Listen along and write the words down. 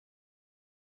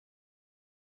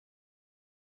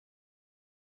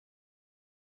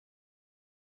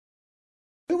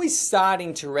Who is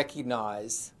starting to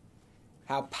recognize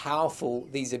how powerful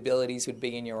these abilities would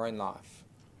be in your own life?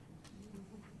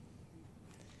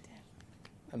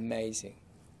 Amazing.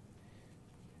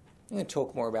 I'm going to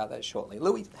talk more about that shortly.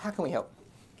 Louis, how can we help?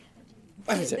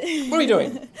 What is it? What are we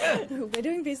doing? We're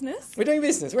doing business. We're doing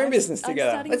business. We're in business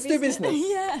together. Let's do business.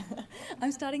 Yeah.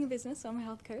 I'm starting a business, so I'm a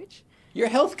health coach. You're a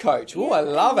health coach. Oh, I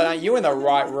love it. Aren't you in the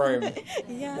right room?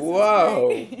 Yeah.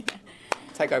 Whoa.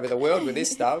 Take over the world with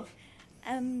this stuff.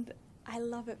 And I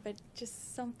love it, but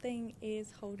just something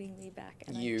is holding me back,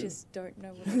 and You. I just don't know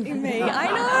what to do. Me, I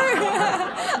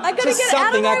know. I gotta Just get out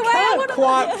of something my I way. can't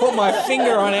quite put my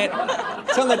finger on it.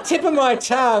 It's on the tip of my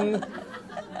tongue.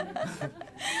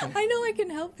 I know I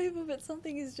can help people, but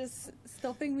something is just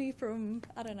stopping me from,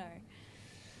 I don't know.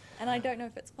 And I don't know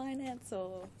if it's finance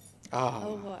or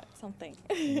what, something.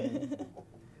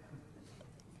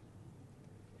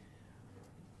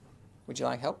 Would you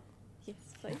like help? Yes,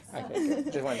 please. Okay,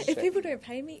 good. Just wanted to If check. people don't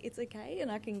pay me, it's okay,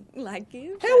 and I can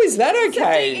give. How is that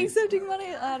okay? Accepting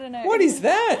money, I don't know. What is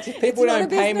that? If people It's not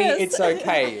don't a pay me, business. it's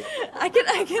okay. I can.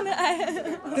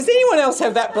 Does anyone else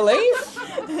have that belief?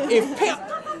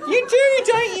 You do,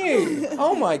 don't you?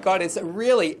 Oh my God, it's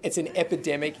an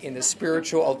epidemic in the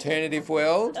spiritual alternative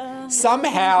world.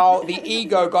 Somehow the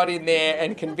ego got in there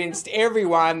and convinced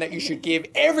everyone that you should give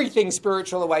everything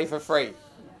spiritual away for free.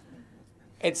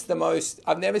 It's the most,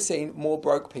 I've never seen more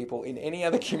broke people in any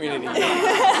other community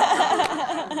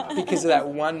because of that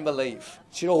one belief.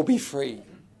 It should all be free.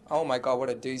 Oh my God, what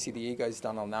a doozy the ego's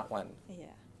done on that one. Yeah.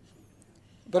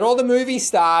 But all the movie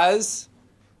stars,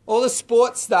 all the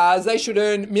sports stars, they should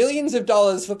earn millions of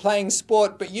dollars for playing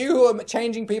sport, but you who are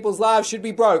changing people's lives should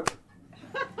be broke.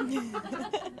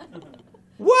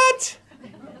 What?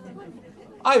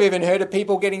 I've even heard of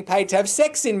people getting paid to have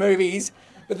sex in movies,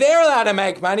 but they're allowed to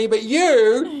make money, but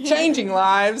you, changing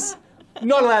lives,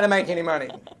 not allowed to make any money.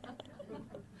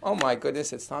 Oh my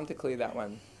goodness, it's time to clear that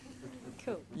one.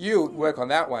 Cool. You work on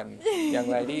that one, young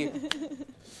lady.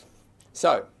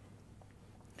 So,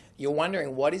 you're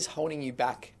wondering what is holding you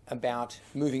back about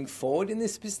moving forward in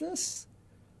this business?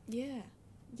 Yeah.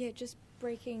 Yeah, just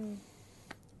breaking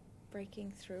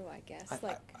through, I guess.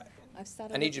 I've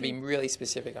started. I need you to be really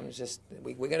specific.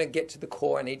 We're going to get to the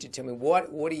core. I need you to tell me what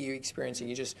are you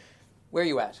experiencing? Where are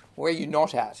you at? Where are you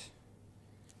not at?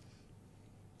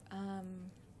 I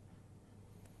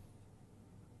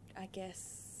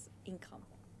guess income.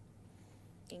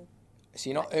 So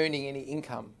you're not earning any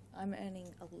income. I'm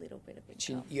earning a little bit of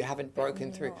income. You haven't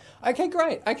broken through. not. Okay,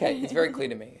 great. Okay, it's very clear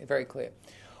to me. Very clear.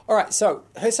 All right, so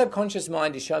her subconscious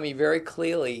mind is showing me very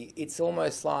clearly, it's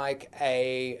almost like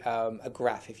a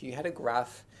graph. If you had a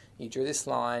graph, you drew this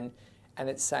line, and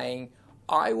it's saying,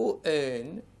 I will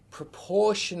earn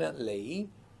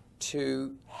proportionately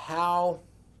to how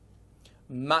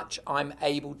much I'm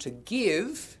able to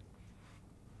give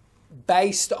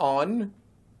based on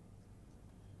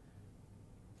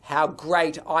how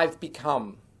great I've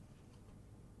become.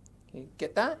 Can you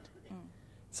get that?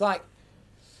 It's like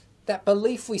that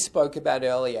belief we spoke about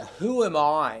earlier. Who am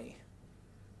I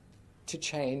to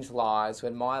change lives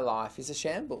when my life is a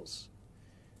shambles?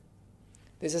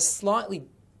 There's a slightly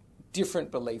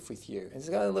different belief with you. It's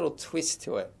got a little twist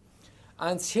to it.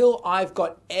 Until I've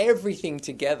got everything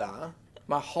together,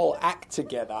 my whole act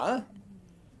together,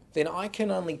 then I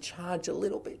can only charge a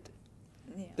little bit.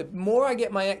 Yeah. The more I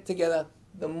get my act together,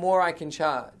 the more I can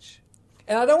charge.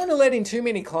 And I don't want to let in too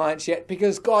many clients yet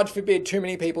because, God forbid, too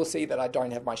many people see that I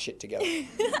don't have my shit together.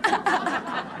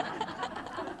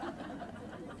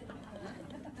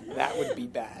 That would be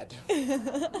bad.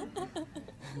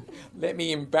 Let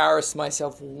me embarrass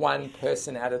myself one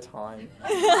person at a time.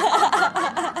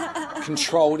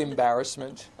 Controlled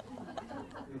embarrassment.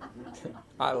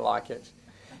 I like it.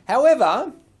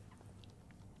 However,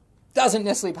 doesn't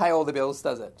necessarily pay all the bills,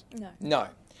 does it? No. No.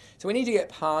 So we need to get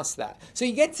past that. So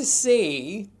you get to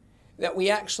see that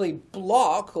we actually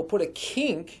block or put a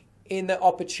kink in the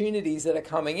opportunities that are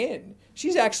coming in.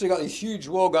 She's actually got this huge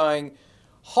wall going,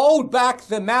 hold back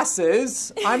the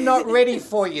masses, I'm not ready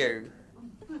for you.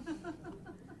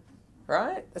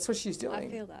 Right? That's what she's doing. I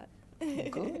feel that.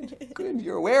 Good, good.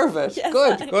 You're aware of it. Yes,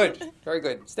 Good, good. Very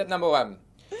good. Step number one.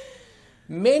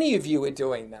 Many of you are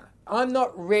doing that. I'm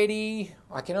not ready.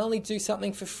 I can only do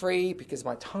something for free because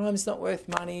my time's not worth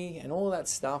money and all that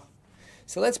stuff.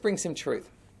 So let's bring some truth.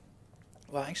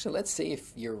 Well, actually, let's see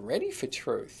if you're ready for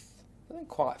truth. I don't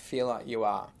quite feel like you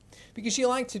are. Because you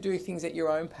like to do things at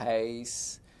your own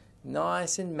pace,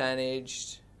 nice and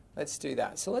managed. Let's do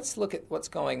that. So let's look at what's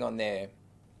going on there.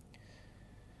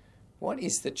 What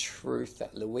is the truth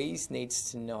that Louise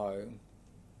needs to know?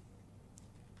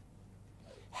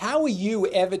 How are you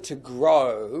ever to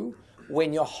grow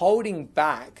when you're holding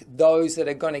back those that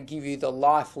are going to give you the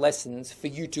life lessons for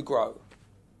you to grow?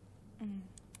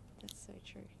 That's so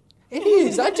true. It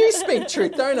is. I do speak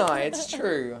truth, don't I? It's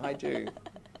true. I do.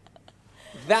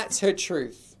 That's her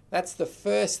truth. That's the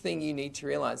first thing you need to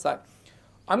realize. Like,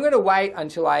 I'm going to wait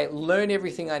until I learn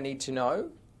everything I need to know,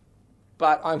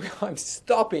 but I'm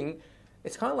stopping.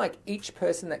 It's kind of like each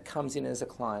person that comes in as a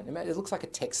client. It looks like a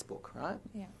textbook, right?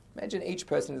 Yeah. Imagine each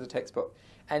person is a textbook.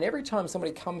 And every time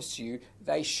somebody comes to you,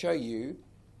 they show you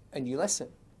a new lesson.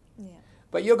 Yeah.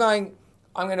 But you're going,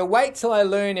 I'm going to wait till I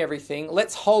learn everything.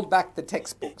 Let's hold back the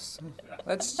textbooks.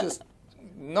 Let's just,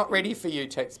 not ready for you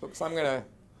textbooks. I'm going to,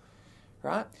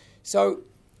 right? So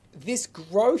this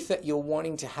growth that you're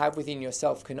wanting to have within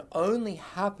yourself can only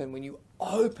happen when you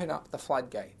open up the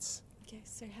floodgates. Okay,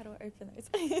 so how do I open those?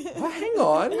 Well, hang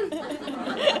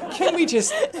on. Can we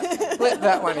just let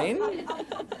that one in?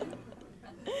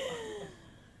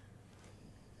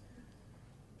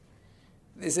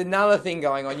 There's another thing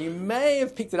going on. You may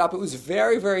have picked it up. It was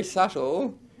very, very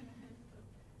subtle.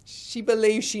 She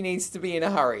believes she needs to be in a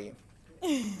hurry.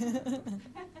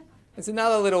 There's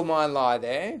another little mind lie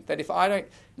there, that if I don't...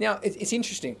 Now, it's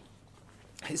interesting.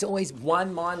 There's always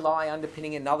one mind lie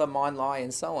underpinning another mind lie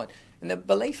and so on. And the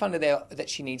belief under there that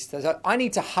she needs to... So I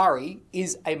need to hurry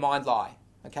is a mind lie,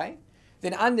 okay?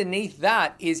 Then underneath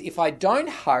that is if I don't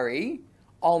hurry,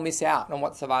 I'll miss out on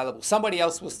what's available. Somebody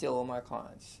else will steal all my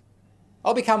clients.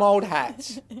 I'll become old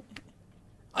hat.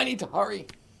 I need to hurry.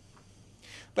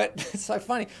 But it's so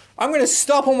funny. I'm going to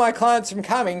stop all my clients from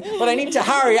coming, but I need to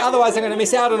hurry, otherwise I'm going to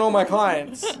miss out on all my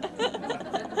clients.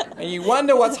 And you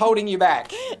wonder what's holding you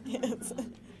back. Yes.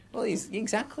 Well,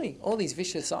 exactly. All these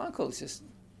vicious cycles. Just,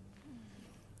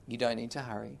 you don't need to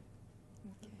hurry.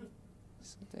 Okay.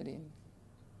 Slip that in.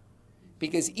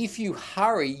 Because if you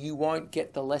hurry, you won't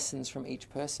get the lessons from each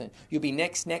person. You'll be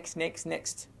next.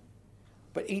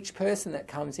 But each person that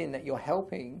comes in that you're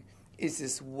helping is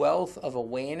this wealth of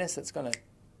awareness that's going to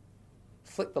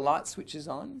flick the light switches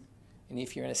on. And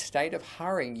if you're in a state of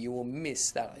hurrying, you will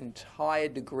miss that entire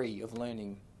degree of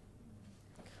learning.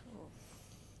 Cool.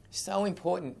 So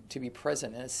important to be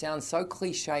present. And it sounds so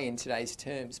cliche in today's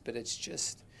terms, but it's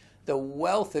just the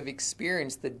wealth of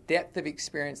experience, the depth of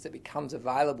experience that becomes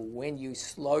available when you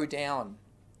slow down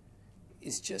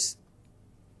is just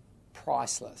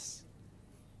priceless.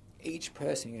 Each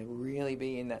person can really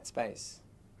be in that space.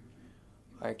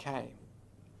 Okay.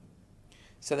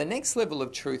 So the next level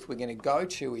of truth we're going to go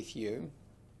to with you,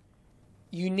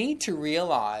 you need to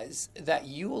realize that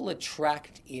you will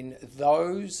attract in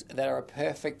those that are a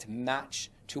perfect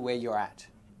match to where you're at.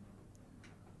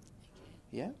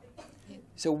 Yeah?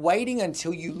 So waiting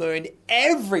until you learn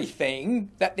everything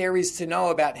that there is to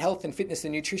know about health and fitness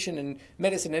and nutrition and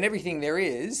medicine and everything there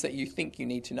is that you think you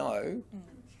need to know,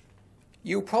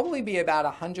 you'll probably be about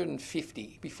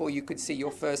 150 before you could see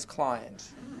your first client.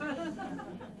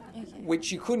 Okay.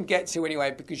 Which you couldn't get to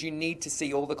anyway because you need to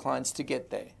see all the clients to get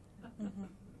there. Mm-hmm.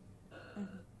 Mm-hmm.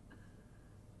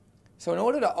 So in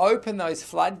order to open those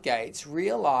floodgates,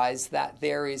 realize that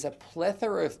there is a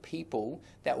plethora of people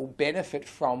that will benefit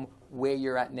from where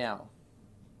you're at now.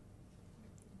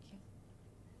 Okay.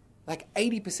 Like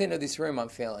 80% of this room, I'm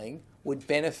feeling, would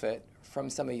benefit from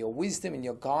some of your wisdom and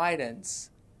your guidance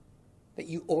that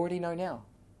you already know now,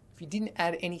 if you didn't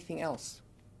add anything else.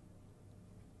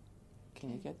 Can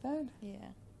you get that? Yeah,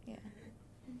 yeah.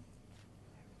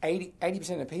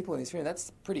 80% of people in this room, that's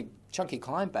a pretty chunky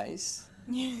client base.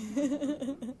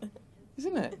 Isn't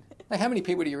it? Like, how many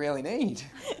people do you really need?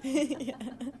 Yeah.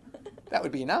 That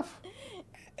would be enough.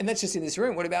 And that's just in this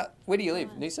room. What about, where do you live?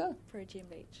 Noosa? Peregian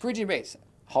Beach. Peregian Beach.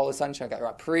 Whole of Sunshine Coast,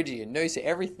 right? Peregian, Noosa,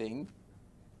 everything.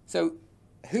 So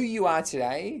who you are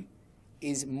today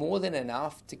is more than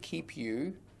enough to keep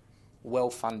you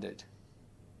well-funded.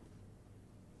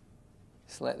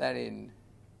 Just let that in.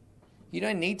 You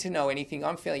don't need to know anything.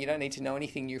 I'm feeling you don't need to know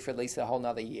anything new for at least a whole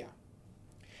nother year.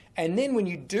 And then when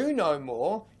you do know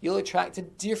more, you'll attract a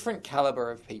different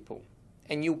caliber of people.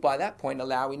 And you'll, by that point,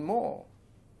 allow in more.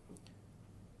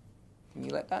 Can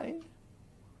you let that in?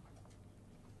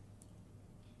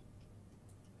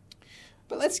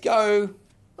 But let's go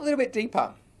a little bit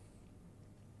deeper.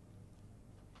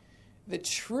 The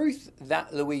truth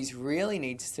that Louise really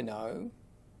needs to know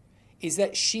is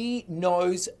that she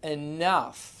knows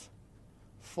enough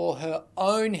for her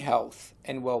own health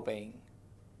and well-being.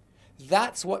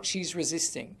 That's what she's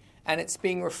resisting, and it's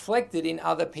being reflected in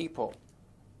other people.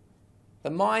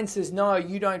 The mind says, no,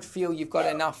 you don't feel you've got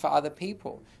enough for other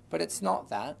people, but it's not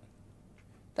that.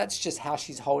 That's just how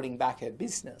she's holding back her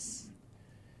business.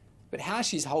 But how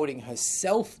she's holding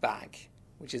herself back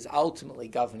which is ultimately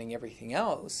governing everything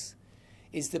else,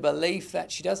 is the belief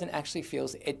that she doesn't actually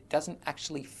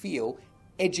feel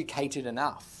educated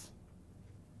enough.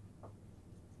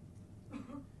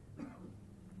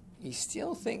 You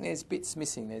still think there's bits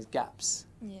missing, there's gaps.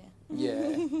 Yeah.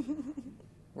 Yeah.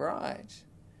 Right.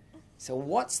 So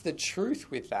what's the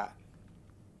truth with that?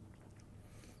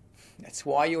 That's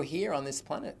why you're here on this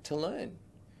planet, to learn.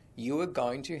 You are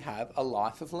going to have a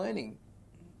life of learning.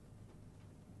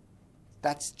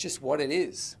 That's just what it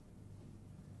is.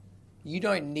 You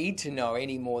don't need to know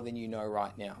any more than you know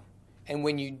right now. And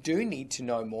when you do need to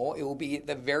know more, it will be at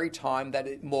the very time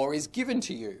that more is given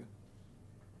to you.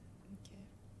 Okay.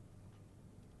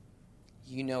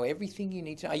 You know everything you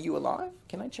need to know. Are you alive?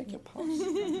 Can I check your pulse?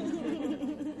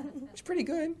 It's pretty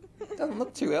good. Doesn't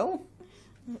look too ill.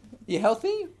 You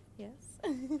healthy? Yes.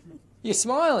 You're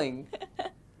smiling.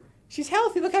 She's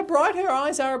healthy. Look how bright her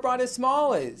eyes are, how bright her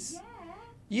smile is. Yeah.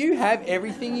 You have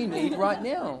everything you need right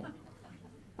now.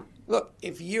 Look,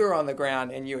 if you're on the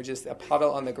ground and you're just a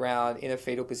puddle on the ground in a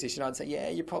fetal position, I'd say, yeah,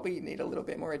 you probably need a little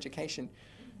bit more education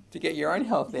to get your own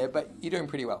health there, but you're doing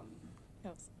pretty well.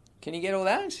 Yes. Can you get all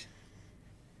that?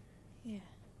 Yeah.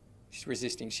 She's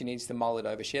resisting. She needs to mull it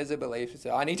over. She has a belief.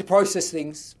 So I need to process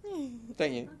things,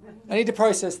 don't you? I need to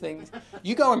process things.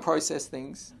 You go and process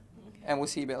things, and we'll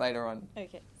see you a bit later on.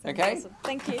 Okay. Okay? Awesome.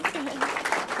 Thank you.